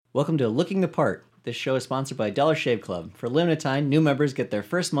Welcome to Looking the Part. This show is sponsored by Dollar Shave Club. For a limited time, new members get their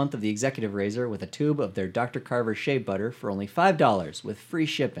first month of the Executive Razor with a tube of their Dr. Carver shave butter for only $5 with free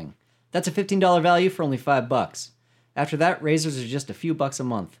shipping. That's a $15 value for only $5. After that, razors are just a few bucks a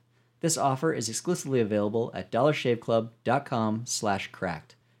month. This offer is exclusively available at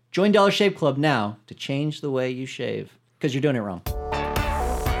dollarshaveclub.com/cracked. Join Dollar Shave Club now to change the way you shave, because you're doing it wrong.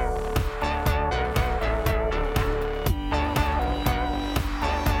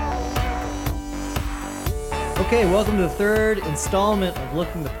 Okay, welcome to the third installment of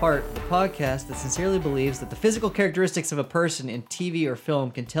Looking the Part, the podcast that sincerely believes that the physical characteristics of a person in TV or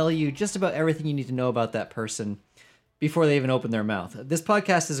film can tell you just about everything you need to know about that person before they even open their mouth. This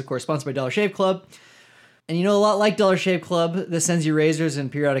podcast is, of course, sponsored by Dollar Shave Club. And you know, a lot like Dollar Shave Club that sends you razors in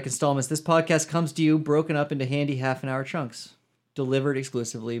periodic installments, this podcast comes to you broken up into handy half-an-hour chunks, delivered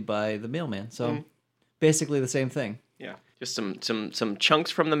exclusively by the mailman. So basically the same thing. Yeah, just some chunks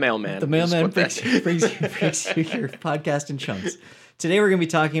from the mailman. The mailman brings you your podcast in chunks. Today we're going to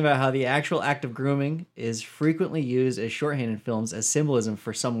be talking about how the actual act of grooming is frequently used as shorthand in films as symbolism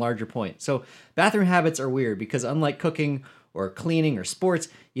for some larger point. So bathroom habits are weird because unlike cooking or cleaning or sports,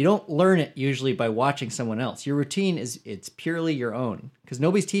 you don't learn it usually by watching someone else. Your routine it's purely your own because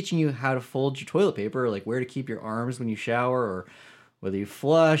nobody's teaching you how to fold your toilet paper or like where to keep your arms when you shower or whether you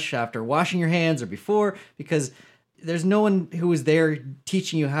flush after washing your hands or before, because there's no one who is there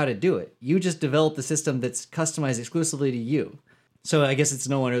teaching you how to do it. You just developed the system that's customized exclusively to you. So I guess it's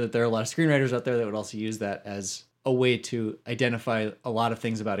no wonder that there are a lot of screenwriters out there that would also use that as a way to identify a lot of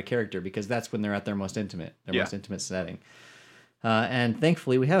things about a character, because that's when they're at their most intimate, most intimate setting. And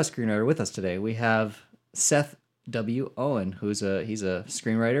thankfully, we have a screenwriter with us today. We have Seth W. Owen, he's a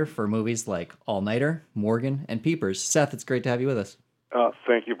screenwriter for movies like All Nighter, Morgan, and Peepers. Seth, it's great to have you with us.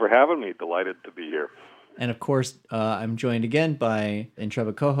 Thank you for having me. Delighted to be here. And of course, I'm joined again by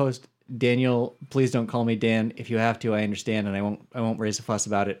intrepid co-host Daniel. Please don't call me Dan. If you have to, I understand, and I won't raise a fuss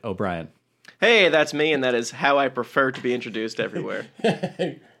about it. O'Brien. Hey, that's me, and that is how I prefer to be introduced everywhere.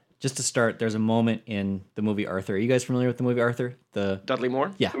 Just to start, there's a moment in the movie Arthur. Are you guys familiar with the movie Arthur? The Dudley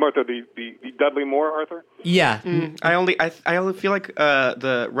Moore? Yeah. Martha, the Dudley Moore Arthur? Yeah. I only feel like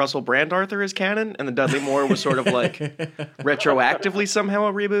the Russell Brand Arthur is canon, and the Dudley Moore was sort of like retroactively somehow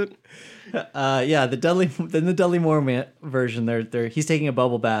a reboot. Yeah, the Dudley Moore version, he's taking a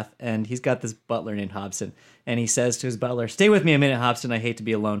bubble bath, and he's got this butler named Hobson, and he says to his butler, "Stay with me a minute, Hobson, I hate to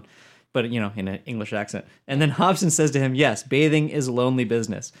be alone." But, in an English accent. And then Hobson says to him, "Yes, bathing is a lonely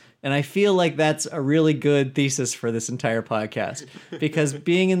business." And I feel like that's a really good thesis for this entire podcast, because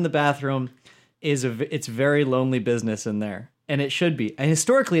being in the bathroom it's very lonely business in there. And it should be. And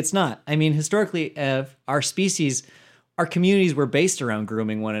historically, it's not. I mean, historically, our communities were based around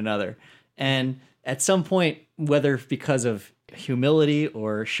grooming one another. And at some point, whether because of humility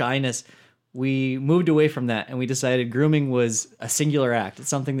or shyness, we moved away from that and we decided grooming was a singular act. It's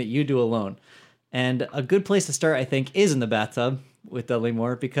something that you do alone. And a good place to start, I think, is in the bathtub with Dudley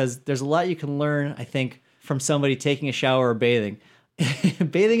Moore, because there's a lot you can learn, I think, from somebody taking a shower or bathing.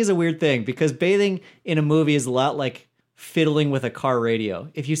 Bathing is a weird thing, because bathing in a movie is a lot like fiddling with a car radio.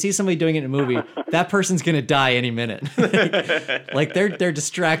 If you see somebody doing it in a movie, that person's going to die any minute. Like they're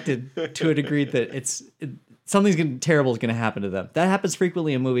distracted to a degree that something terrible is going to happen to them. That happens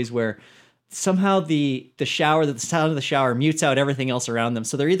frequently in movies where somehow the sound of the shower mutes out everything else around them.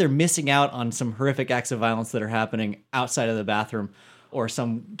 So they're either missing out on some horrific acts of violence that are happening outside of the bathroom, or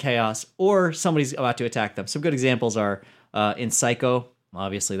some chaos, or somebody's about to attack them. Some good examples are in Psycho.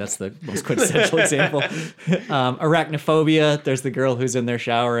 Obviously, that's the most quintessential example. Arachnophobia. There's the girl who's in there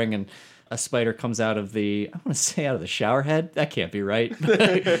showering and a spider comes out of the shower head. That can't be right.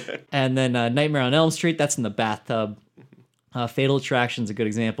 And then Nightmare on Elm Street. That's in the bathtub. Fatal Attraction's a good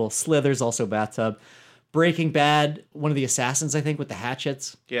example. Slither's also bathtub. Breaking Bad, one of the assassins, I think, with the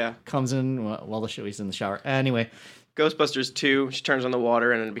hatchets. Yeah. Comes in while he's in the shower. Anyway. Ghostbusters 2, she turns on the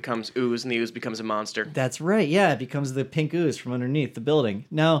water and it becomes ooze, and the ooze becomes a monster. That's right, yeah. It becomes the pink ooze from underneath the building.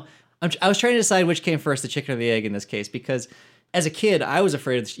 Now, I was trying to decide which came first, the chicken or the egg in this case, because as a kid, I was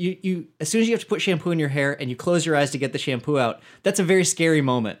afraid of you. As soon as you have to put shampoo in your hair and you close your eyes to get the shampoo out, that's a very scary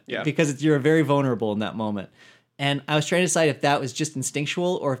moment. Yeah. Because you're very vulnerable in that moment. And I was trying to decide if that was just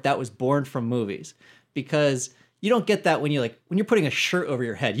instinctual or if that was born from movies. Because you don't get that when you're putting a shirt over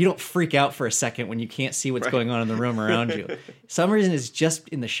your head. You don't freak out for a second when you can't see what's going on in the room around you. Some reason it's just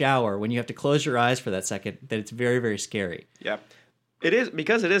in the shower when you have to close your eyes for that second that it's very, very scary. Yeah. It is,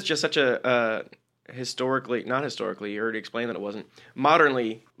 because it is just such a not historically, you already explained that it wasn't,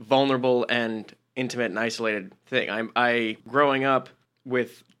 modernly vulnerable and intimate and isolated thing. I growing up,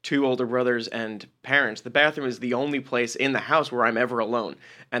 with two older brothers and parents, the bathroom is the only place in the house where I'm ever alone.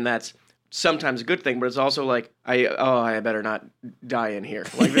 And that's sometimes a good thing, but it's also like, I better not die in here.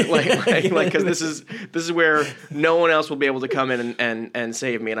 Because this is where no one else will be able to come in and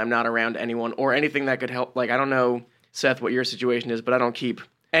save me, and I'm not around anyone or anything that could help. Like, I don't know, Seth, what your situation is, but I don't keep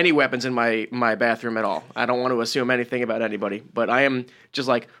any weapons in my bathroom at all. I don't want to assume anything about anybody, but I am just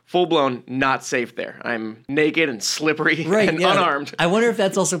like full-blown not safe there. I'm naked and slippery and unarmed. I wonder if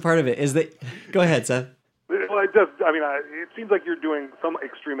that's also part of it. Is that... Go ahead, Seth. Well, it seems like you're doing some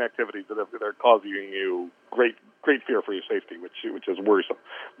extreme activities that are causing you great fear for your safety, which is worrisome.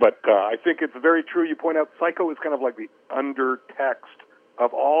 But I think it's very true. You point out Psycho is kind of like the undertext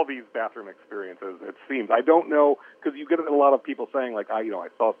of all these bathroom experiences, it seems. I don't know, because you get a lot of people saying, like, I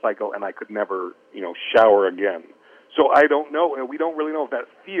saw Psycho and I could never, shower again. So I don't know. We don't really know if that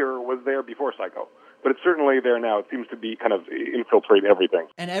fear was there before Psycho. But it's certainly there now. It seems to be kind of infiltrate everything.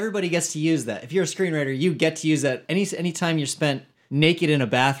 And everybody gets to use that. If you're a screenwriter, you get to use that. Any time you're spent naked in a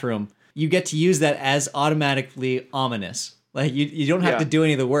bathroom, you get to use that as automatically ominous. Like, you don't have to do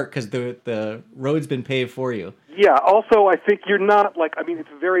any of the work because the road's been paved for you. Yeah, also, I think you're not, it's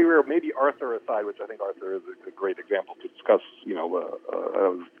very rare, maybe Arthur aside, which I think Arthur is a great example to discuss,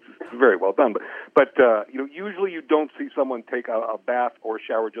 very well done. But usually you don't see someone take a bath or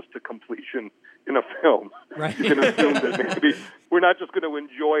shower just to completion in a film. Right. You can assume that maybe we're not just going to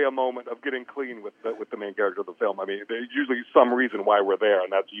enjoy a moment of getting clean with the main character of the film. I mean, there's usually some reason why we're there,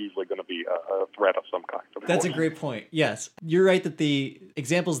 and that's usually going to be a threat of some kind. That's a great point. Yes. You're right that the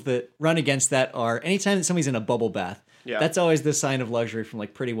examples that run against that are anytime that somebody's in a bubble bath, that's always the sign of luxury from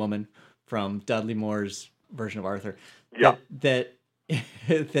like Pretty Woman, from Dudley Moore's version of Arthur. Yeah. That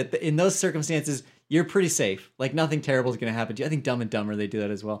in those circumstances, you're pretty safe. Like, nothing terrible is going to happen to you. I think Dumb and Dumber, they do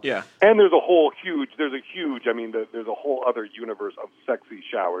that as well. Yeah. And there's a whole other universe of sexy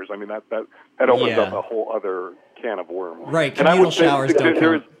showers. I mean, that opens up a whole other can of worms. Right, communal showers don't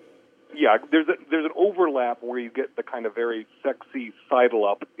count. Yeah, there's an overlap where you get the kind of very sexy sidle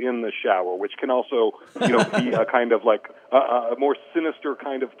up in the shower, which can also, be a kind of like a more sinister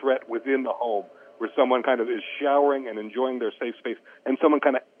kind of threat within the home, where someone kind of is showering and enjoying their safe space, and someone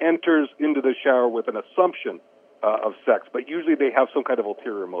kind of enters into the shower with an assumption of sex, but usually they have some kind of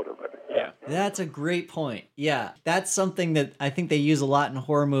ulterior motive, I think. Yeah. That's a great point. Yeah, that's something that I think they use a lot in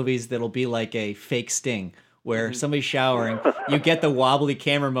horror movies that'll be like a fake sting, where somebody's showering, you get the wobbly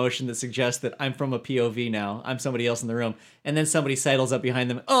camera motion that suggests that I'm from a POV now, I'm somebody else in the room, and then somebody sidles up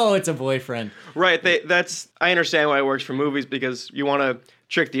behind them, oh, it's a boyfriend. Right, I understand why it works for movies, because you want to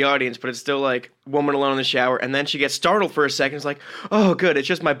trick the audience, but it's still like woman alone in the shower, and then she gets startled for a second. It's like, oh, good, it's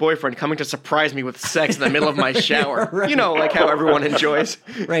just my boyfriend coming to surprise me with sex in the middle of my shower. Right. Like how everyone enjoys.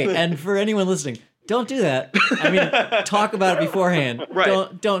 Right, and for anyone listening, don't do that. I mean, talk about it beforehand.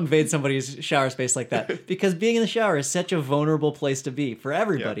 Right. Don't invade somebody's shower space like that, because being in the shower is such a vulnerable place to be for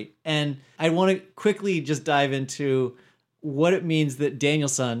everybody. Yeah. And I want to quickly just dive into what it means that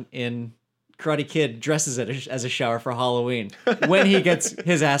Danielson in Karate Kid dresses as a shower for Halloween when he gets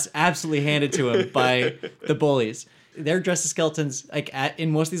his ass absolutely handed to him by the bullies. They're dressed as skeletons. Like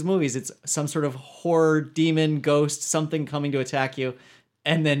in most of these movies, it's some sort of horror, demon, ghost, something coming to attack you,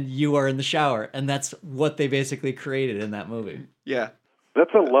 and then you are in the shower, and that's what they basically created in that movie. Yeah.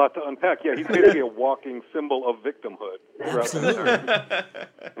 That's a lot to unpack. Yeah, he's basically a walking symbol of victimhood. Absolutely.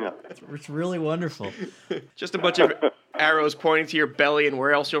 Yeah. It's really wonderful. Just a bunch of arrows pointing to your belly and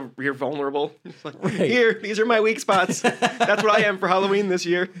where else you're vulnerable. Like, right. Here, these are my weak spots. That's what I am for Halloween this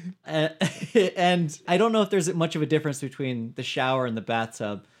year. And I don't know if there's much of a difference between the shower and the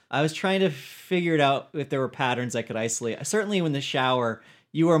bathtub. I was trying to figure it out if there were patterns I could isolate. Certainly in the shower,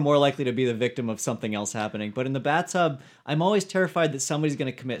 you are more likely to be the victim of something else happening. But in the bathtub, I'm always terrified that somebody's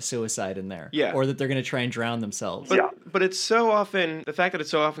going to commit suicide in there. Yeah. Or that they're going to try and drown themselves. But it's so often, the fact that it's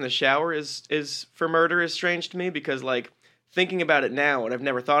so often the shower is for murder is strange to me, because like thinking about it now, and I've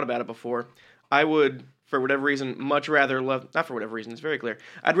never thought about it before, I would, for whatever reason, much rather love, not for whatever reason, it's very clear,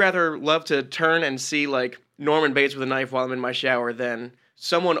 I'd rather love to turn and see like Norman Bates with a knife while I'm in my shower than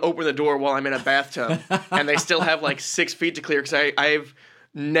someone open the door while I'm in a bathtub and they still have like 6 feet to clear, because I've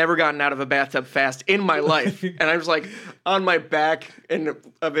never gotten out of a bathtub fast in my life. And I was like on my back in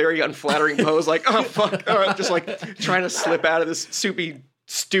a very unflattering pose, like, oh, fuck. Just like trying to slip out of this soupy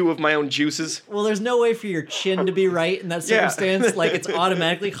stew of my own juices. Well, there's no way for your chin to be right in that circumstance. Yeah. Like, it's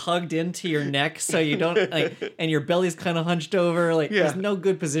automatically hugged into your neck, so you don't, like, and your belly's kind of hunched over. Like, there's no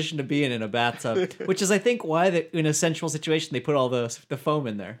good position to be in a bathtub, which is, I think, why in a sensual situation they put all the foam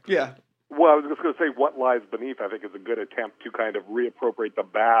in there. Yeah. Well, I was just going to say What Lies Beneath, I think, is a good attempt to kind of reappropriate the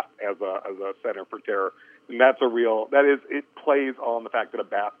bath as a center for terror. And it plays on the fact that a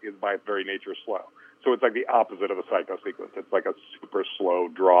bath is by its very nature slow. So it's like the opposite of a Psycho sequence. It's like a super slow,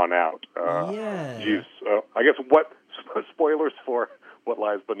 drawn out use. I guess spoilers for What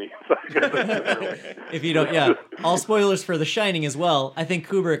Lies Beneath. If you don't, all spoilers for The Shining as well. I think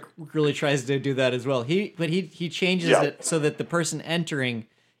Kubrick really tries to do that as well. He changes it so that the person entering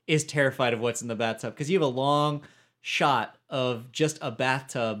is terrified of what's in the bathtub, because you have a long shot of just a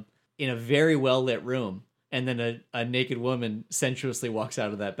bathtub in a very well lit room, and then a naked woman sensuously walks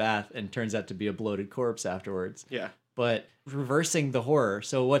out of that bath and turns out to be a bloated corpse afterwards. Yeah. But reversing the horror,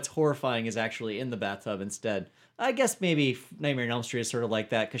 so what's horrifying is actually in the bathtub instead. I guess maybe Nightmare on Elm Street is sort of like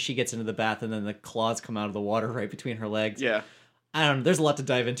that, because she gets into the bath and then the claws come out of the water right between her legs. Yeah. I don't know. There's a lot to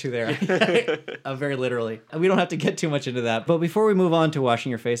dive into there. Very literally. We don't have to get too much into that. But before we move on to washing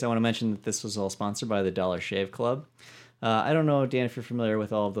your face, I want to mention that this was all sponsored by the Dollar Shave Club. I don't know, Dan, if you're familiar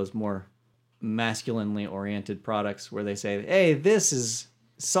with all of those more masculinely oriented products where they say, hey, this is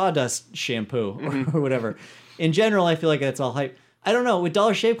sawdust shampoo or whatever. In general, I feel like that's all hype. I don't know. With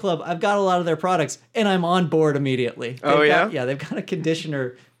Dollar Shave Club, I've got a lot of their products, and I'm on board immediately. They've got a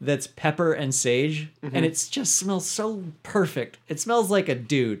conditioner that's pepper and sage, and it just smells so perfect. It smells like a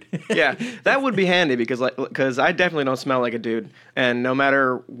dude. Yeah, that would be handy because I definitely don't smell like a dude, and no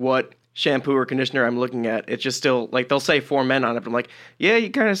matter what shampoo or conditioner I'm looking at, it's just still like they'll say For Men on it, but I'm like, yeah, you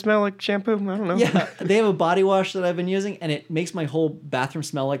kind of smell like shampoo. I don't know. Yeah, they have a body wash that I've been using, and it makes my whole bathroom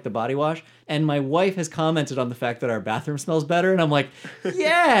smell like the body wash. And my wife has commented on the fact that our bathroom smells better, and I'm like,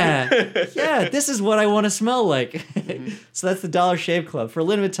 yeah, this is what I want to smell like. So that's the Dollar Shave Club. For a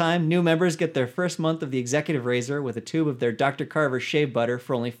limited time, new members get their first month of the Executive Razor with a tube of their Dr. Carver shave butter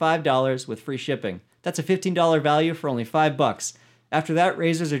for only $5 with free shipping. That's a $15 value for only $5. After that,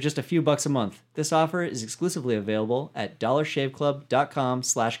 razors are just a few bucks a month. This offer is exclusively available at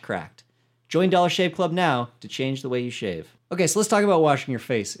dollarshaveclub.com/cracked. Join Dollar Shave Club now to change the way you shave. Okay, so let's talk about washing your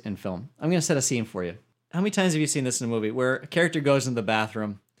face in film. I'm going to set a scene for you. How many times have you seen this in a movie where a character goes into the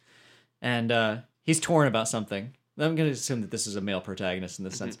bathroom and he's torn about something? I'm going to assume that this is a male protagonist in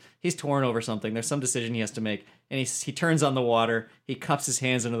this sense. He's torn over something. There's some decision he has to make, and he turns on the water. He cups his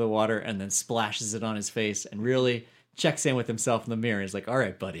hands into the water and then splashes it on his face and really checks in with himself in the mirror. He's like, all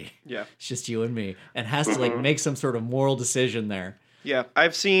right, buddy. Yeah. It's just you and me. And has to make some sort of moral decision there. Yeah.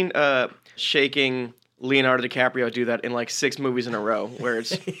 I've seen shaking Leonardo DiCaprio do that in like 6 movies in a row, where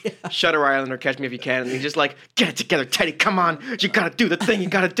it's Shutter Island or Catch Me If You Can, and he's just like, get it together, Teddy, come on. You got to do the thing you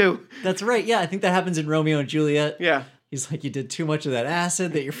got to do. That's right. Yeah, I think that happens in Romeo and Juliet. Yeah. He's like, you did too much of that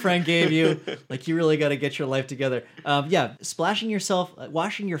acid that your friend gave you. Like, you really got to get your life together. Splashing yourself,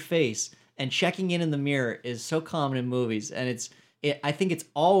 washing your face, and checking in the mirror is so common in movies, and I think it's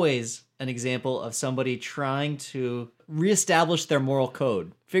always an example of somebody trying to reestablish their moral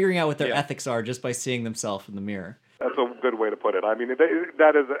code, figuring out what their ethics are just by seeing themselves in the mirror. That's a good way to put it. I mean,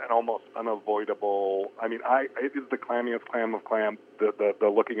 that is an almost unavoidable. I mean, it is the clammiest clam of clams, the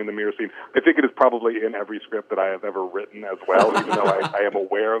looking in the mirror scene. I think it is probably in every script that I have ever written as well, even though I am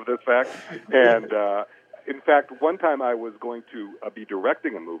aware of this fact. And in fact, one time I was going to be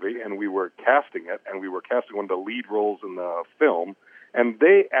directing a movie, and we were casting it, and we were casting one of the lead roles in the film, and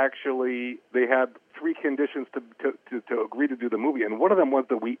they had 3 conditions to agree to do the movie, and one of them was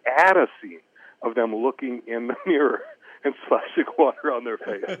that we add a scene of them looking in the mirror and splashing water on their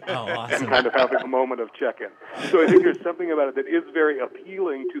face. Oh, awesome. And kind of having a moment of check-in. So I think there's something about it that is very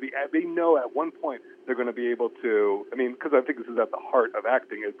appealing to they know at one point they're going to be able to, I mean, because I think this is at the heart of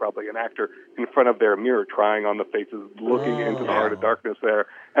acting, is probably an actor in front of their mirror trying on the faces, looking into the heart of darkness there.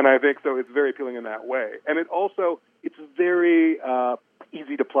 And I think so it's very appealing in that way. And it's very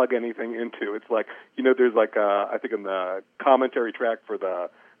easy to plug anything into. It's like, there's like, I think in the commentary track for the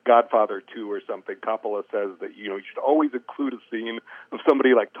Godfather 2 or something, Coppola says that, you should always include a scene of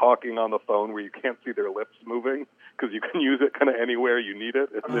somebody like talking on the phone where you can't see their lips moving, because you can use it kind of anywhere you need it.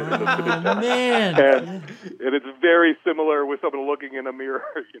 Man. And it's very similar with someone looking in a mirror,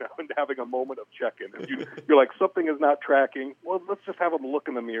 and having a moment of check-in. If you're like, something is not tracking, well, let's just have them look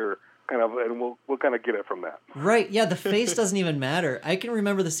in the mirror, and we'll kind of get it from that. Right, yeah, the face doesn't even matter. I can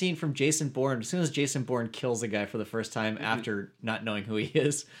remember the scene from Jason Bourne. As soon as Jason Bourne kills a guy for the first time after not knowing who he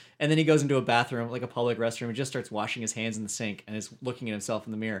is, And then he goes into a bathroom, like a public restroom, and just starts washing his hands in the sink and is looking at himself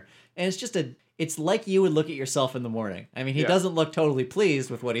in the mirror. And it's like you would look at yourself in the morning. I mean, he doesn't look totally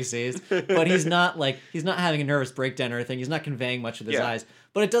pleased with what he sees, but he's not having a nervous breakdown or anything. He's not conveying much with his eyes.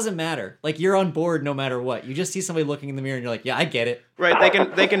 But it doesn't matter. Like, you're on board no matter what. You just see somebody looking in the mirror and you're like, yeah, I get it. Right.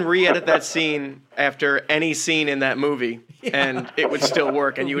 They can re-edit that scene after any scene in that movie, and it would still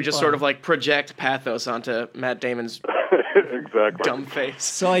work. And you would just sort of like project pathos onto Matt Damon's exactly. dumb face.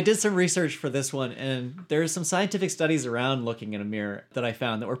 So I did some research for this one, and there's some scientific studies around looking in a mirror that I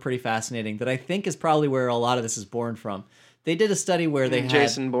found that were pretty fascinating, that I think is probably where a lot of this is born from. They did a study where they had...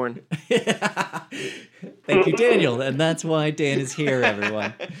 Jason Bourne. Thank you, Daniel. And that's why Dan is here,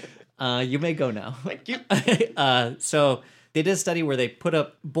 everyone. You may go now. Thank you. So they did a study where they put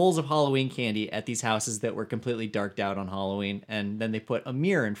up bowls of Halloween candy at these houses that were completely darked out on Halloween, and then they put a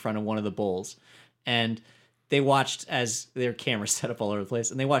mirror in front of one of the bowls. And they watched as their cameras set up all over the place,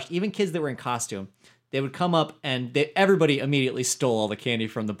 and they watched even kids that were in costume. They would come up, and everybody immediately stole all the candy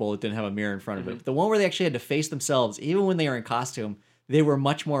from the bowl that didn't have a mirror in front of it. The one where they actually had to face themselves, even when they were in costume, they were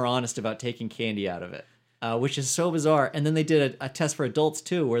much more honest about taking candy out of it, which is so bizarre. And then they did a test for adults,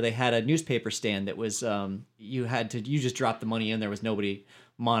 too, where they had a newspaper stand that was, you just dropped the money in, there was nobody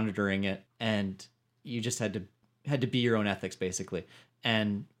monitoring it, and you just had to be your own ethics, basically.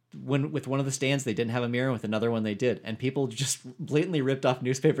 And with one of the stands, they didn't have a mirror, and with another one, they did. And people just blatantly ripped off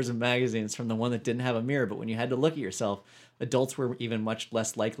newspapers and magazines from the one that didn't have a mirror. But when you had to look at yourself, adults were even much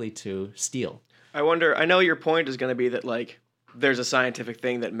less likely to steal. I know your point is going to be that, like, there's a scientific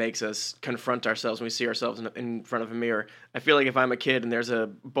thing that makes us confront ourselves when we see ourselves in front of a mirror. I feel like if I'm a kid and there's a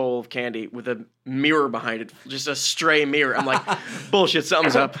bowl of candy with a mirror behind it, just a stray mirror, I'm like, bullshit,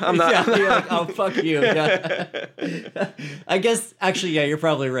 something's up. I'm not. Yeah, you're like, oh, fuck you. Yeah. I guess, actually, yeah, you're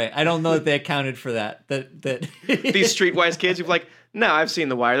probably right. I don't know that they accounted for that. That These streetwise kids who've like, no, I've seen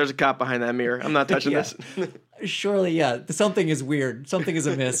The Wire. There's a cop behind that mirror. I'm not touching this. Surely, yeah. Something is weird. Something is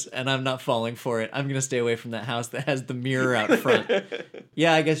amiss, and I'm not falling for it. I'm going to stay away from that house that has the mirror out front.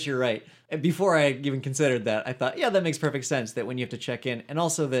 Yeah, I guess you're right. And before I even considered that, I thought, yeah, that makes perfect sense, that when you have to check in, and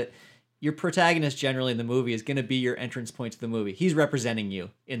also that your protagonist generally in the movie is going to be your entrance point to the movie. He's representing you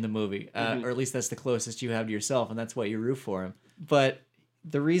in the movie, or at least that's the closest you have to yourself, and that's why you root for him. But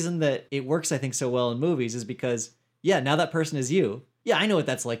the reason that it works, I think, so well in movies is because, yeah, now that person is you. Yeah, I know what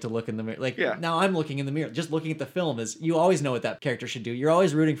that's like to look in the mirror. Like, now I'm looking in the mirror. Just looking at the film is, you always know what that character should do. You're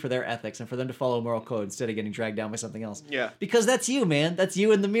always rooting for their ethics and for them to follow a moral code instead of getting dragged down by something else. Yeah. Because that's you, man. That's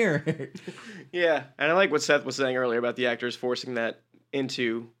you in the mirror. Yeah, and I like what Seth was saying earlier about the actors forcing that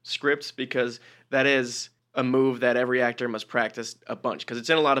into scripts, because that is a move that every actor must practice a bunch, because it's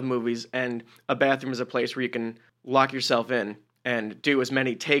in a lot of movies, and a bathroom is a place where you can lock yourself in and do as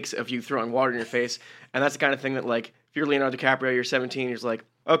many takes of you throwing water in your face, and that's the kind of thing that, like, if you're Leonardo DiCaprio, you're 17, you're just like,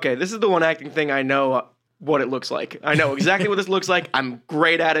 okay, this is the one acting thing I know what it looks like. I know exactly what this looks like. I'm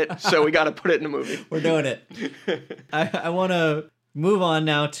great at it, so we got to put it in a movie. We're doing it. I want to move on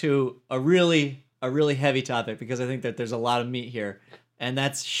now to a really heavy topic, because I think that there's a lot of meat here, and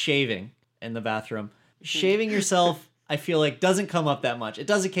that's shaving in the bathroom. Shaving yourself, I feel like, doesn't come up that much. It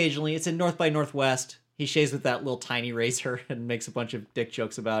does occasionally. It's in North by Northwest. He shaves with that little tiny razor and makes a bunch of dick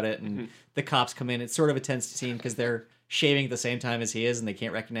jokes about it, and the cops come in. It's sort of a tense scene because they're shaving at the same time as he is, and they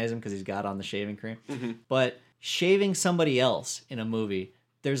can't recognize him because he's got on the shaving cream. But shaving somebody else in a movie,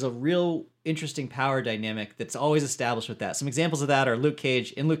 there's a real interesting power dynamic that's always established with that. Some examples of that are Luke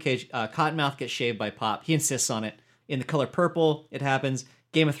Cage. In Luke Cage, Cottonmouth gets shaved by Pop. He insists on it. In The Color Purple, it happens.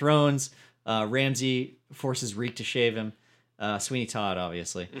 Game of Thrones, Ramsay forces Reek to shave him. Sweeney Todd,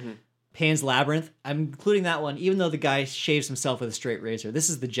 obviously. Pan's Labyrinth, I'm including that one, even though the guy shaves himself with a straight razor. This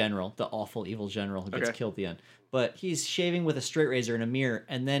is the general, the awful, evil general who gets killed at the end. But he's shaving with a straight razor in a mirror,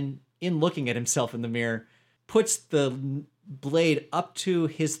 and then, in looking at himself in the mirror, puts the blade up to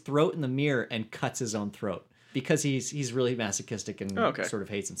his throat in the mirror and cuts his own throat. Because he's really masochistic and sort of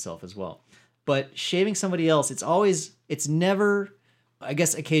hates himself as well. But shaving somebody else, it's never... I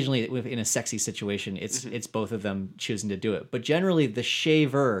guess occasionally in a sexy situation, it's both of them choosing to do it. But generally, the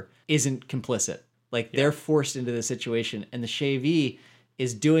shaver isn't complicit. Like, they're forced into the situation, and the shavee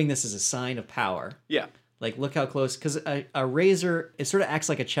is doing this as a sign of power. Yeah. Like, look how close... Because a razor, it sort of acts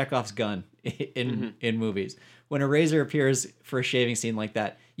like a Chekhov's gun in movies. When a razor appears for a shaving scene like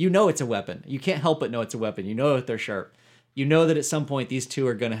that, you know it's a weapon. You can't help but know it's a weapon. You know that they're sharp. You know that at some point, these two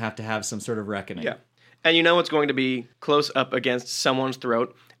are going to have some sort of reckoning. Yeah. And you know it's going to be close up against someone's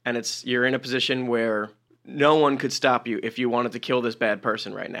throat, and you're in a position where no one could stop you if you wanted to kill this bad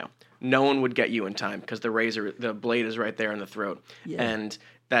person right now. No one would get you in time because the blade is right there in the throat. Yeah. And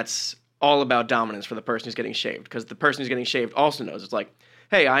that's all about dominance for the person who's getting shaved, because the person who's getting shaved also knows. It's like,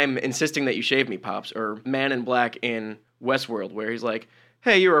 hey, I'm insisting that you shave me, Pops. Or Man in Black in Westworld, where he's like,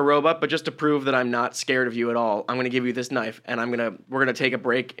 hey, you're a robot, but just to prove that I'm not scared of you at all, I'm going to give you this knife, and we're going to take a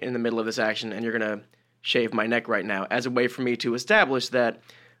break in the middle of this action, and you're going to shave my neck right now as a way for me to establish that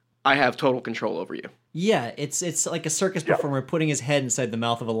I have total control over you. Yeah, it's like a circus performer putting his head inside the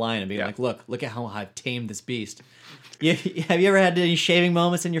mouth of a lion and being like, look at how I've tamed this beast. Have you ever had any shaving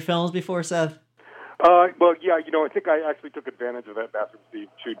moments in your films before, Seth? Well, yeah, I think I actually took advantage of that bathroom scene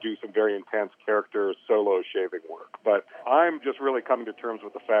to do some very intense character solo shaving work. But I'm just really coming to terms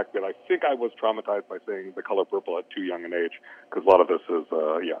with the fact that I think I was traumatized by seeing The Color Purple at too young an age, because a lot of this is,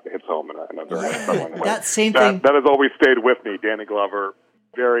 hits home in a very unsettling way. That same thing. That has always stayed with me. Danny Glover,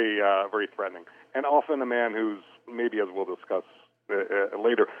 very, very threatening. And often a man who's, maybe as we'll discuss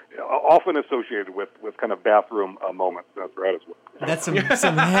later, often associated with kind of bathroom moments throughout his work. That's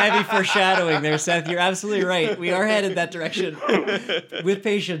some heavy foreshadowing there, Seth. You're absolutely right. We are headed that direction with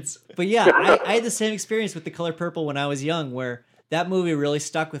patience. But yeah, I had the same experience with The Color Purple when I was young, where that movie really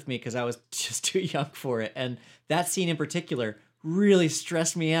stuck with me because I was just too young for it. And that scene in particular really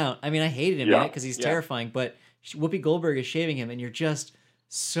stressed me out. I mean, I hated him in it because he's terrifying, but Whoopi Goldberg is shaving him, and you're just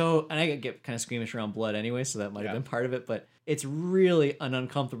so... And I get kind of squeamish around blood anyway, so that might have been part of it, but it's really an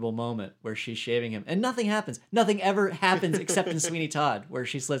uncomfortable moment where she's shaving him, and nothing happens. Nothing ever happens except in Sweeney Todd, where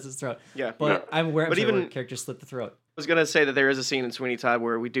she slits his throat. Yeah. But I'm aware of where characters slit the throat. I was going to say that there is a scene in Sweeney Todd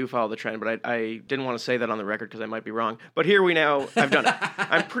where we do follow the trend, but I didn't want to say that on the record because I might be wrong. But here I've done it.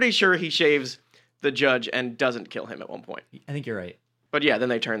 I'm pretty sure he shaves the judge and doesn't kill him at one point. I think you're right. But yeah, then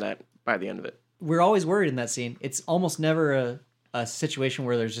they turn that by the end of it. We're always worried in that scene. It's almost never a situation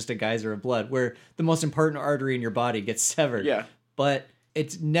where there's just a geyser of blood, where the most important artery in your body gets severed. Yeah. But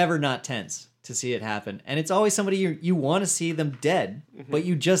it's never not tense to see it happen. And it's always somebody you want to see them dead, but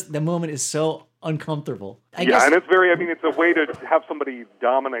the moment is so uncomfortable. I guess, and it's a way to have somebody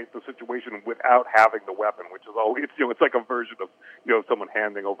dominate the situation without having the weapon, which is always, it's like a version of, someone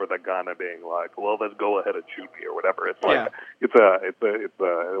handing over the gun and being like, well, let's go ahead and shoot me or whatever. It's like, it's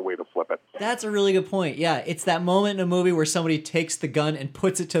a way to flip it. That's a really good point. Yeah. It's that moment in a movie where somebody takes the gun and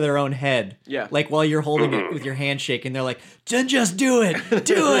puts it to their own head. Yeah. Like while you're holding it with your hand shaking, they're like, just do it.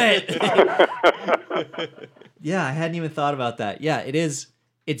 Do it. Yeah. I hadn't even thought about that. Yeah, it is.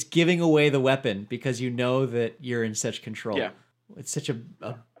 It's giving away the weapon because you know that you're in such control. Yeah. It's such a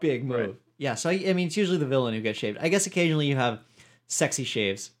big move. Right. Yeah, so I mean, it's usually the villain who gets shaved. I guess occasionally you have sexy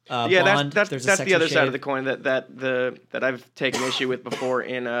shaves. Bond, that's the other side of the coin that I've taken issue with before.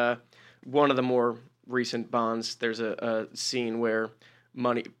 In one of the more recent Bonds, there's a scene where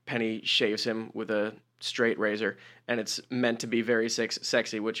Moneypenny shaves him with a straight razor, and it's meant to be very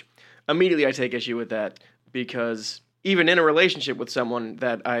sexy, which immediately I take issue with that because... Even in a relationship with someone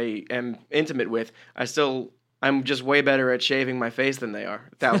that I am intimate with, I'm just way better at shaving my face than they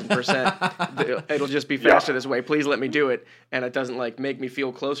are, 1,000%. It'll just be faster this way. Please let me do it. And it doesn't make me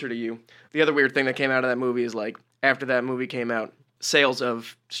feel closer to you. The other weird thing that came out of that movie is after that movie came out, sales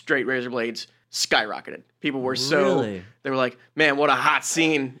of straight razor blades skyrocketed. People were they were like, man, what a hot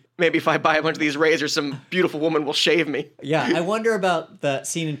scene. Maybe if I buy a bunch of these razors, some beautiful woman will shave me. Yeah, I wonder about the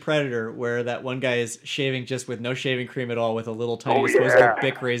scene in Predator where that one guy is shaving just with no shaving cream at all with a little tiny disposable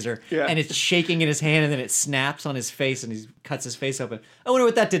Bic razor. Yeah. And it's shaking in his hand and then it snaps on his face and he cuts his face open. I wonder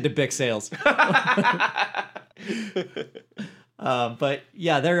what that did to Bic sales. But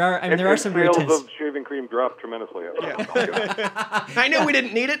yeah, there are some very tense... Sales of shaving cream dropped tremendously. I knew we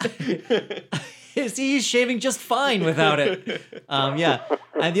didn't need it. He's shaving just fine without it. Yeah.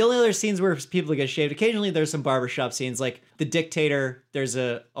 And the only other scenes where people get shaved, occasionally there's some barbershop scenes, like The Dictator. There's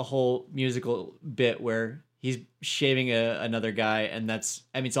a whole musical bit where he's shaving another guy, and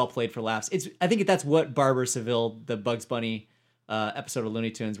it's all played for laughs. I think that's what Barber Seville, the Bugs Bunny episode of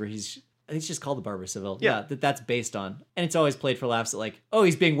Looney Tunes, where I think it's just called the Barber Seville. Yeah, that's based on. And it's always played for laughs at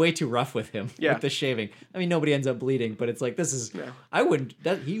he's being way too rough with him with the shaving. I mean, nobody ends up bleeding, but it's like, this is,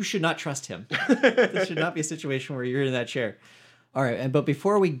 you should not trust him. This should not be a situation where you're in that chair. All right, but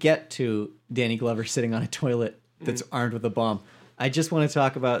before we get to Danny Glover sitting on a toilet that's armed with a bomb, I just want to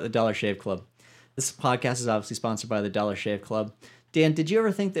talk about the Dollar Shave Club. This podcast is obviously sponsored by the Dollar Shave Club. Dan, did you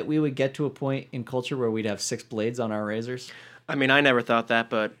ever think that we would get to a point in culture where we'd have 6 blades on our razors? I mean, I never thought that,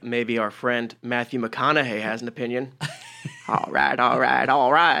 but maybe our friend Matthew McConaughey has an opinion. All right.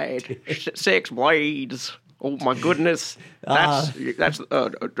 6 blades. Oh my goodness, that's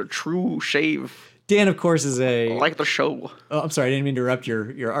a true shave. Dan, of course, is I like the show. Oh, I'm sorry, I didn't mean to interrupt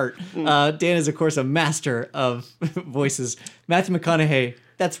your art. Dan is, of course, a master of voices. Matthew McConaughey,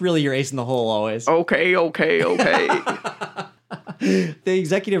 that's really your ace in the hole always. Okay. The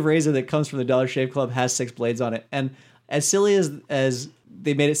executive razor that comes from the Dollar Shave Club has 6 blades on it, and as silly as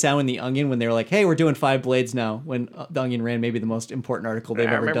they made it sound in The Onion when they were like, hey, we're doing 5 blades now, when The Onion ran maybe the most important article they've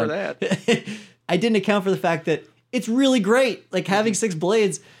ever done. I remember that. I didn't account for the fact that it's really great. Like having 6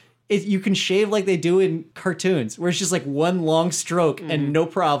 blades, you can shave like they do in cartoons, where it's just like one long stroke and no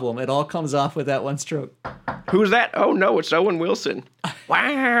problem. It all comes off with that one stroke. Who's that? Oh no, it's Owen Wilson.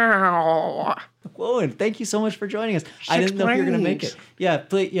 Wow. Owen, thank you so much for joining us. I didn't know if you were going to make it. Yeah,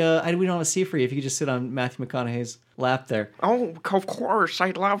 but we don't have a seat for you if you could just sit on Matthew McConaughey's lap there. Oh, of course,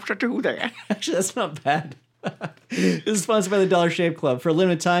 I'd love to do that. Actually, that's not bad. This is sponsored by the Dollar Shave Club. For a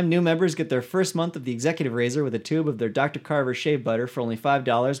limited time, new members get their first month of the Executive Razor with a tube of their Dr. Carver shave butter for only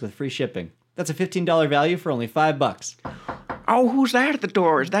 $5 with free shipping. That's a $15 value for only $5. Oh, who's that at the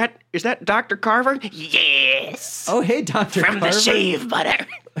door? Is that Dr. Carver? Yes. Oh, hey, Dr. Carver. From the shave butter.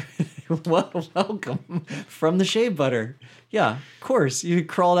 Well, welcome from the shave butter. Yeah, of course. You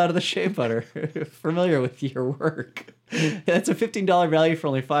crawled out of the shave butter. Familiar with your work. That's a $15 value for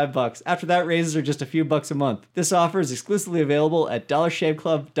only $5. After that, raises are just a few bucks a month. This offer is exclusively available at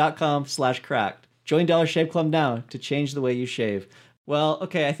dollarshaveclub.com/cracked. Join Dollar Shave Club now to change the way you shave. Well,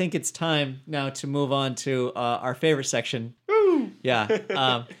 okay, I think it's time now to move on to our favorite section. Ooh.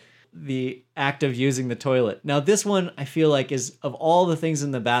 Yeah. The act of using the toilet. Now, this one I feel like is, of all the things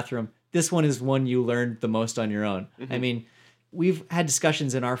in the bathroom, this one is one you learned the most on your own. I mean, we've had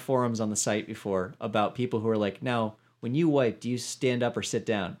discussions in our forums on the site before about people who are like, now, when you wipe, do you stand up or sit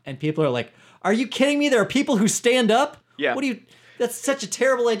down? And people are like, are you kidding me? There are people who stand up? Yeah. That's such a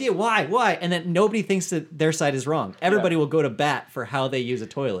terrible idea. Why? And then nobody thinks that their side is wrong. Everybody will go to bat for how they use a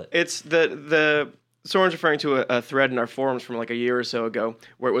toilet. It's the Soren's referring to a thread in our forums from like a year or so ago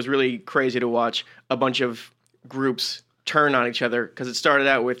where it was really crazy to watch a bunch of groups turn on each other because it started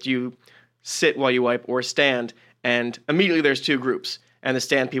out with you sit while you wipe or stand, and immediately there's 2 groups. And the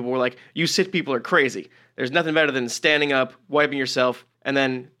stand people were like, you sit people are crazy. There's nothing better than standing up, wiping yourself, and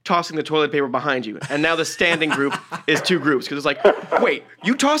then tossing the toilet paper behind you. And now the standing group is 2 groups. Because it's like, wait,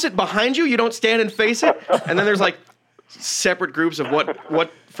 you toss it behind you? You don't stand and face it? And then there's like separate groups of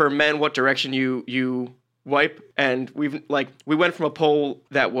what for men, what direction you wipe. And we went from a poll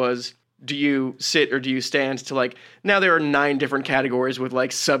that was, do you sit or do you stand, to like, now there are 9 different categories with like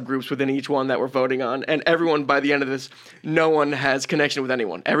subgroups within each one that we're voting on. And everyone, by the end of this, no one has connection with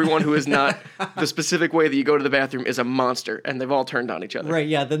anyone. Everyone who is not the specific way that you go to the bathroom is a monster, and they've all turned on each other. Right,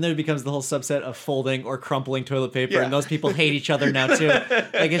 yeah. Then there becomes the whole subset of folding or crumpling toilet paper, and those people hate each other now too.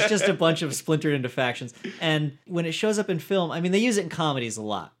 Like, it's just a bunch of splintered into factions. And when it shows up in film, I mean, they use it in comedies a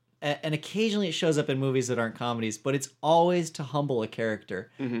lot. And occasionally it shows up in movies that aren't comedies, but it's always to humble a character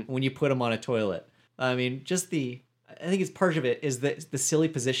when you put them on a toilet. I mean, I think it's part of it is the silly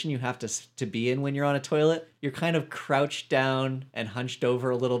position you have to be in when you're on a toilet. You're kind of crouched down and hunched over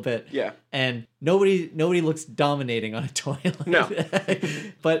a little bit. Yeah. And nobody looks dominating on a toilet. No.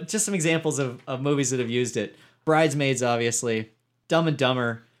 But just some examples of movies that have used it. Bridesmaids, obviously. Dumb and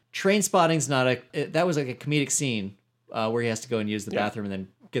Dumber. Trainspotting's that was like a comedic scene where he has to go and use the bathroom and then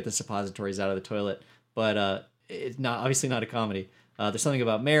get the suppositories out of the toilet, but it's obviously not a comedy. There's something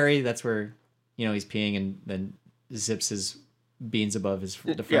about Mary. That's where he's peeing and then zips his beans above his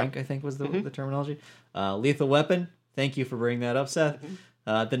Frank. I think was the terminology. Lethal Weapon. Thank you for bringing that up, Seth.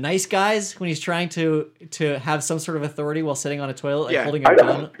 The Nice Guys, when he's trying to have some sort of authority while sitting on a toilet, like holding a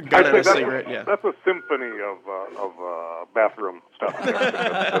gun. Gun and a cigarette. Yeah, that's a symphony of bathroom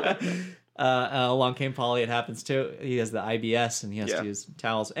stuff. Along Came Polly, it happens too. He has the IBS and he has to use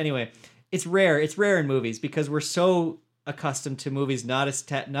towels. Anyway, it's rare. It's rare in movies because we're so accustomed to movies not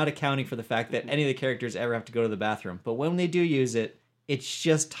accounting for the fact that any of the characters ever have to go to the bathroom. But when they do use it, it's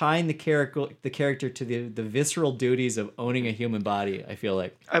just tying the character to the visceral duties of owning a human body, I feel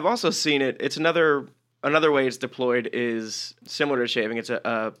like. I've also seen it. It's another way it's deployed is similar to shaving. It's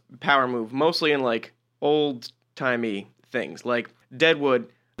a power move, mostly in like old-timey things. Like Deadwood,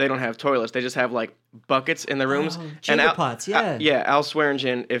 they don't have toilets. They just have like buckets in the rooms. Chamber pots, yeah. Al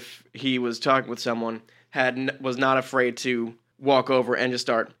Swearingen, if he was talking with someone, was not afraid to walk over and just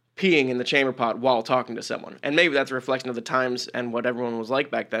start peeing in the chamber pot while talking to someone. And maybe that's a reflection of the times and what everyone was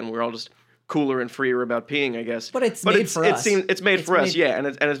like back then. We were all just cooler and freer about peeing, I guess. But it's made for us. It's made for us, yeah. And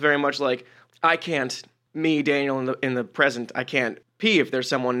it's very much like, I can't, Daniel, in the present, I can't pee if there's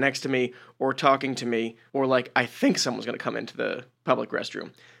someone next to me or talking to me or like I think someone's going to come into the public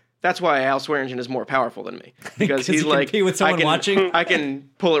restroom. That's why Al Swearingen is more powerful than me. Because he's like, pee with someone watching. I can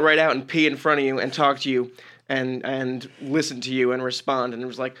pull it right out and pee in front of you and talk to you and listen to you and respond. And it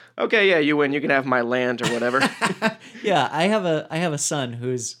was like, okay, yeah, you win. You can have my land or whatever. Yeah, I have a son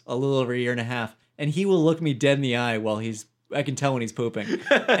who's a little over a year and a half, and he will look me dead in the eye while I can tell when he's pooping.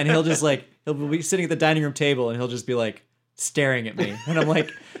 And he'll be sitting at the dining room table and he'll just be like, staring at me. And I'm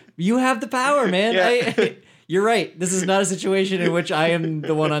like, you have the power, man. Yeah. You're right. This is not a situation in which I am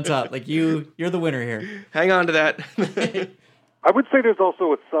the one on top. Like you're the winner here. Hang on to that. I would say there's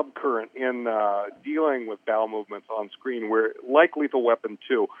also a subcurrent in dealing with bowel movements on screen where, like Lethal Weapon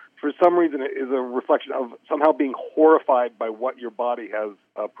 2, for some reason it is a reflection of somehow being horrified by what your body has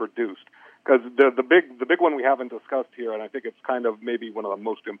produced. Because the big one we haven't discussed here, and I think it's kind of maybe one of the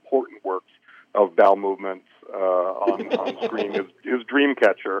most important works of bowel movements on screen, is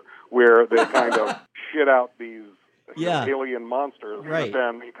Dreamcatcher, where they kind of shit out these alien monsters, right. But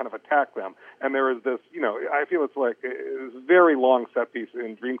then you kind of attack them. And there is this, I feel it's like this very long set piece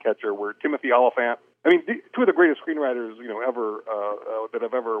in Dreamcatcher where Timothy Olyphant, two of the greatest screenwriters, ever that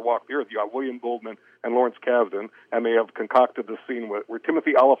have ever walked the earth. You got William Goldman and Lawrence Kasdan, and they have concocted this scene where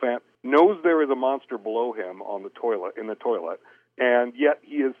Timothy Olyphant knows there is a monster below him in the toilet, and yet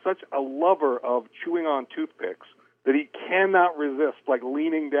he is such a lover of chewing on toothpicks that he cannot resist, like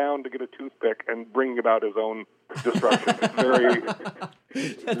leaning down to get a toothpick and bringing about his own destruction.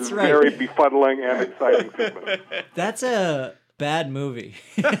 It's very befuddling and exciting sequence. That's a bad movie.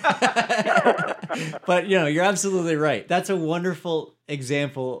 But, you're absolutely right. That's a wonderful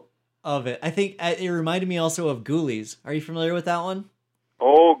example of it. I think it reminded me also of Ghoulies. Are you familiar with that one?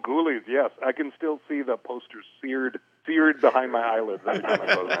 Oh, Ghoulies, yes. I can still see the posters seared behind my eyelids every time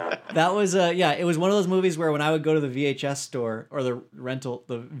I go there. That was, it was one of those movies where when I would go to the VHS store or the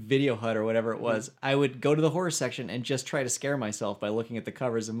video hut or whatever it was, I would go to the horror section and just try to scare myself by looking at the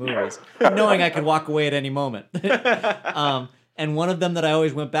covers of movies, knowing I could walk away at any moment. And one of them that I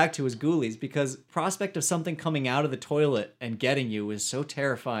always went back to was Ghoulies, because prospect of something coming out of the toilet and getting you was so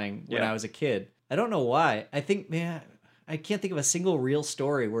terrifying when I was a kid. I don't know why. I think, I can't think of a single real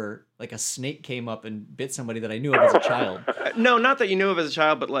story where like a snake came up and bit somebody that I knew of as a child. No, not that you knew of as a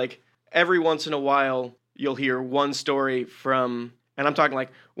child, but like every once in a while you'll hear one story from, and I'm talking like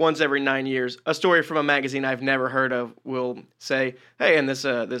once every 9 years, a story from a magazine I've never heard of will say, hey, in this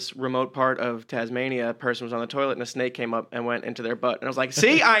remote part of Tasmania, a person was on the toilet and a snake came up and went into their butt. And I was like,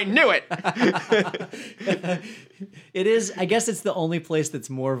 see, I knew it. It is, I guess it's the only place that's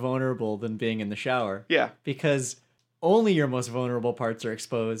more vulnerable than being in the shower. Yeah. Because only your most vulnerable parts are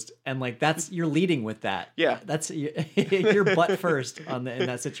exposed, and like you're leading with that. Yeah, that's your butt first in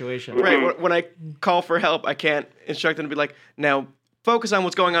that situation. Right. When I call for help, I can't instruct them to be like, now focus on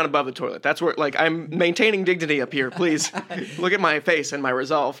what's going on above the toilet. That's where I'm maintaining dignity up here. Please look at my face and my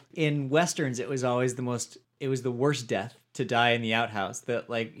resolve. In westerns, it was always the worst death to die in the outhouse. That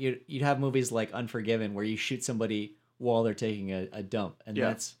like you'd have movies like Unforgiven where you shoot somebody while they're taking a dump, and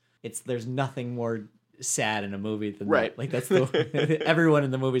there's nothing more sad in a movie than that. Like that's everyone in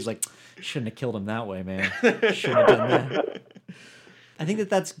the movie's like, shouldn't have killed him that way, man. Shouldn't have done that. I think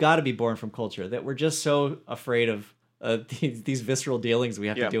that's got to be born from culture, that we're just so afraid of these visceral dealings we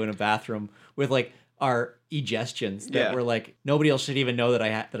have to do in a bathroom with like our egestions that we're like, nobody else should even know that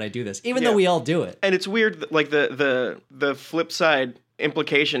I do this, even though we all do it. And it's weird, like the flip side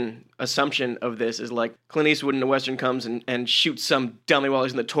assumption of this is like Clint Eastwood in a Western comes and shoots some dummy while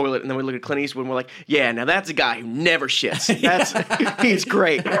he's in the toilet, and then we look at Clint Eastwood and we're like, yeah, now that's a guy who never shits. He's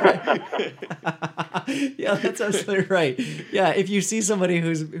great. Yeah, that's absolutely right. Yeah, if you see somebody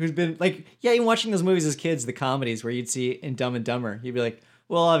who's been like, even watching those movies as kids, the comedies where you'd see in Dumb and Dumber, you'd be like,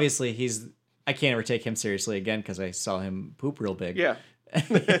 well, obviously I can't ever take him seriously again because I saw him poop real big. Yeah.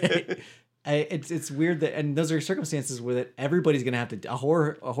 It's weird that, and those are circumstances where that everybody's gonna have to a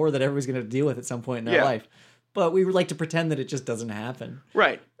horror that everybody's gonna deal with at some point in their life, but we would like to pretend that it just doesn't happen,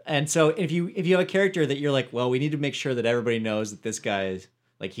 right? And so if you have a character that you're like, well, we need to make sure that everybody knows that this guy is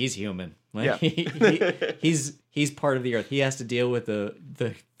like, he's human, like he's part of the earth, he has to deal with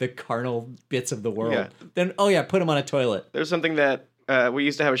the carnal bits of the world. Then put him on a toilet. There's something that. We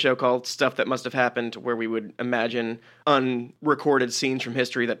used to have a show called Stuff That Must Have Happened, where we would imagine unrecorded scenes from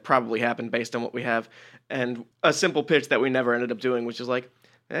history that probably happened based on what we have. And a simple pitch that we never ended up doing, which is like,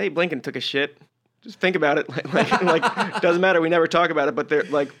 hey, Blinken took a shit. Just think about it. Like doesn't matter. We never talk about it, but they're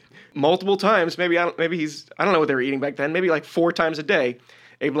like multiple times. Maybe I don't know what they were eating back then. Maybe like 4 times a day.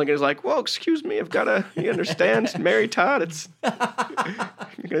 Abe Lincoln is like, well, excuse me, you understand, Mary Todd, you're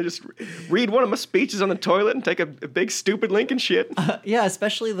going to just read one of my speeches on the toilet and take a big, stupid Lincoln shit.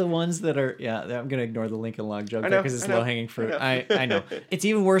 Especially the ones that are, I'm going to ignore the Lincoln log joke there because it's low-hanging fruit. I know. It's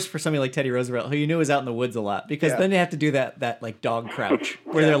even worse for somebody like Teddy Roosevelt, who you knew was out in the woods a lot, because then they have to do that like dog crouch,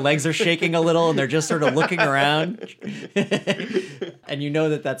 where their legs are shaking a little and they're just sort of looking around. And you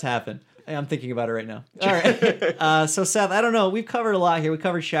know that's happened. I'm thinking about it right now. All right. So, Seth, I don't know. We've covered a lot here. We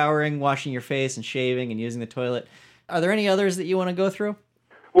covered showering, washing your face, and shaving, and using the toilet. Are there any others that you want to go through?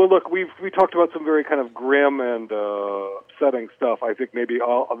 Well, look, we talked about some very kind of grim and upsetting stuff. I think maybe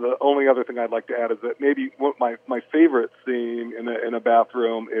the only other thing I'd like to add is that maybe my favorite scene in a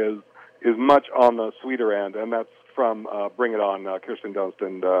bathroom is much on the sweeter end, and that's from Bring It On. Kirsten Dunst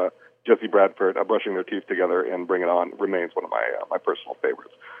and Jesse Bradford brushing their teeth together in Bring It On remains one of my personal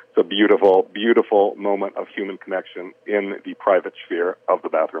favorites. It's a beautiful, beautiful moment of human connection in the private sphere of the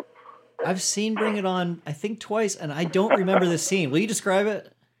bathroom. I've seen Bring It On, I think, twice, and I don't remember this scene. Will you describe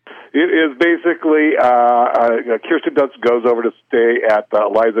it? It is basically Kirsten Dunst goes over to stay at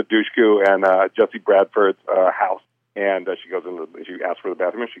Eliza Dushku and Jesse Bradford's house, and she asks for the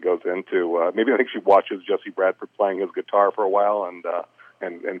bathroom, and she goes into I think she watches Jesse Bradford playing his guitar for a while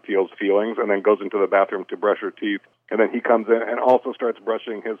and feels feelings, and then goes into the bathroom to brush her teeth, and then he comes in and also starts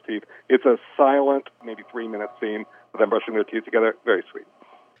brushing his teeth. It's a silent, maybe 3-minute scene of them brushing their teeth together. Very sweet.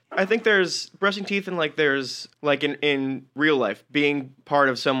 I think there's brushing teeth and there's in real life, being part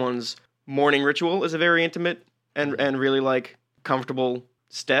of someone's morning ritual is a very intimate and really comfortable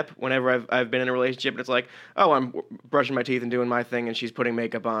step. Whenever I've been in a relationship and it's I'm brushing my teeth and doing my thing and she's putting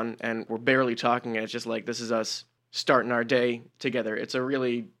makeup on and we're barely talking and it's just this is us starting our day together. It's a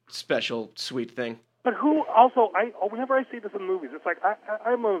really special, sweet thing. But whenever I see this in movies, it's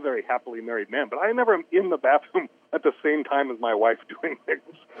I'm a very happily married man, but I never am in the bathroom at the same time as my wife doing things.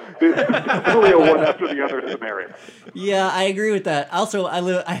 It's really a one after the other scenario. Yeah, I agree with that. Also,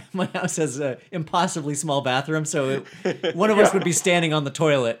 my house has an impossibly small bathroom, so one of us would be standing on the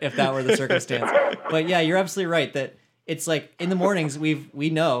toilet if that were the circumstance. But yeah, you're absolutely right that it's in the mornings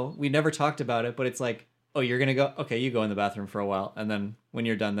we never talked about it, but it's oh, you're going to go? Okay, you go in the bathroom for a while, and then when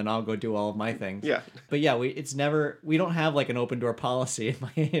you're done, then I'll go do all of my things. Yeah. But yeah, we don't have an open door policy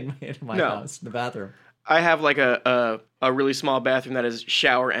in my house, the bathroom. I have a really small bathroom that is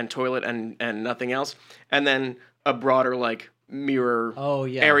shower and toilet and nothing else, and then a broader mirror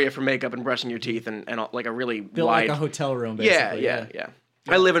area for makeup and brushing your teeth and a really built wide... like a hotel room, basically. Yeah.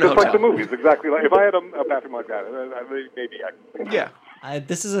 I live in a hotel. hotel. Like the movies, exactly. If I had a bathroom like that, maybe I could. Yeah.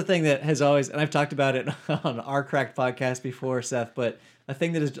 This is a thing that has always, and I've talked about it on our Cracked podcast before, Seth, but a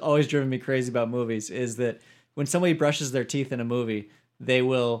thing that has always driven me crazy about movies is that when somebody brushes their teeth in a movie, they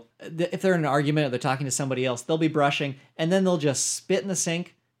will, if they're in an argument or they're talking to somebody else, they'll be brushing, and then they'll just spit in the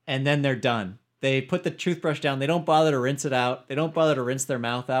sink, and then they're done. They put the toothbrush down. They don't bother to rinse it out. They don't bother to rinse their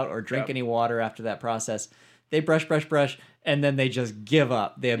mouth out or drink any water after that process. They brush, and then they just give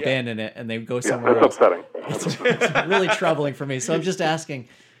up. They abandon it, and they go somewhere else. Upsetting. It's really troubling for me. So I'm just asking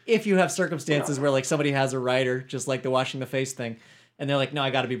if you have circumstances where somebody has a writer, just like the washing the face thing, and they're no, I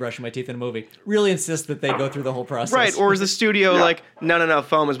got to be brushing my teeth in a movie. Really insist that they go through the whole process. Right, or is the studio no,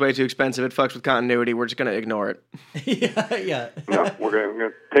 foam is way too expensive. It fucks with continuity. We're just going to ignore it. Yeah. No, we're going to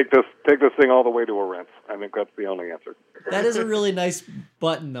take this thing all the way to a rinse. I think that's the only answer. That is a really nice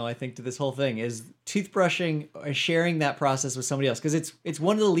button, though, I think, to this whole thing, is toothbrushing or sharing that process with somebody else. Because it's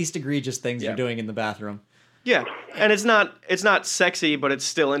one of the least egregious things you're doing in the bathroom. Yeah, and it's not sexy, but it's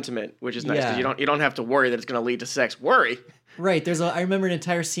still intimate, which is nice because you don't have to worry that it's going to lead to sex. Worry. Right. I remember an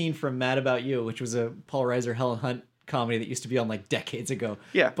entire scene from Mad About You, which was a Paul Reiser, Helen Hunt comedy that used to be on decades ago.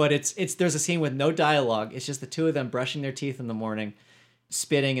 Yeah. But there's a scene with no dialogue. It's just the two of them brushing their teeth in the morning,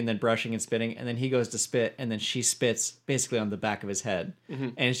 spitting and then brushing and spitting, and then he goes to spit, and then she spits basically on the back of his head. Mm-hmm.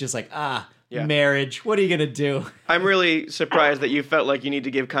 And it's just marriage, what are you going to do? I'm really surprised that you felt like you need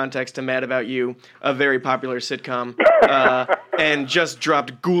to give context to Mad About You, a very popular sitcom, and just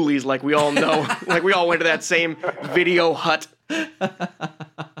dropped Ghoulies like we all know. We all went to that same video hut.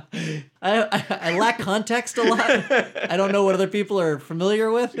 I lack context a lot. I don't know what other people are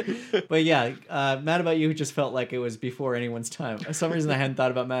familiar with. But yeah, Mad About You just felt like it was before anyone's time. For some reason, I hadn't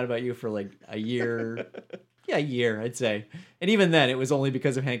thought about Mad About You for a year. Yeah, a year, I'd say. And even then, it was only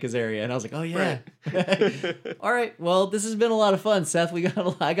because of Hank Azaria. And I was like, oh, yeah. Right. All right. Well, this has been a lot of fun, Seth.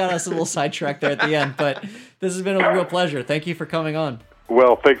 I got us a little sidetracked there at the end. But this has been a real pleasure. Thank you for coming on.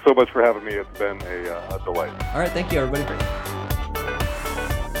 Well, thanks so much for having me. It's been a delight. All right. Thank you, everybody.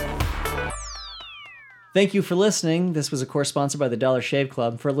 Thank you for listening. This was, of course, sponsored by the Dollar Shave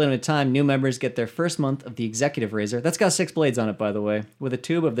Club. For a limited time, new members get their first month of the Executive Razor. That's got 6 blades on it, by the way, with a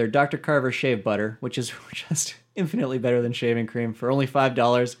tube of their Dr. Carver shave butter, which is just infinitely better than shaving cream, for only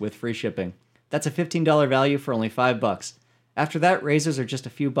 $5 with free shipping. That's a $15 value for only $5. After that, razors are just a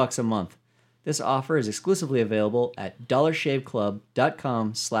few bucks a month. This offer is exclusively available at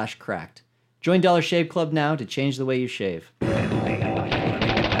dollarshaveclub.com/cracked. Join Dollar Shave Club now to change the way you shave.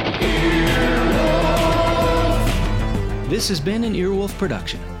 This has been an Earwolf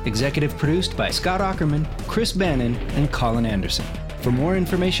production, executive produced by Scott Aukerman, Chris Bannon, and Colin Anderson. For more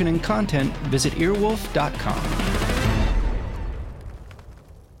information and content, visit earwolf.com.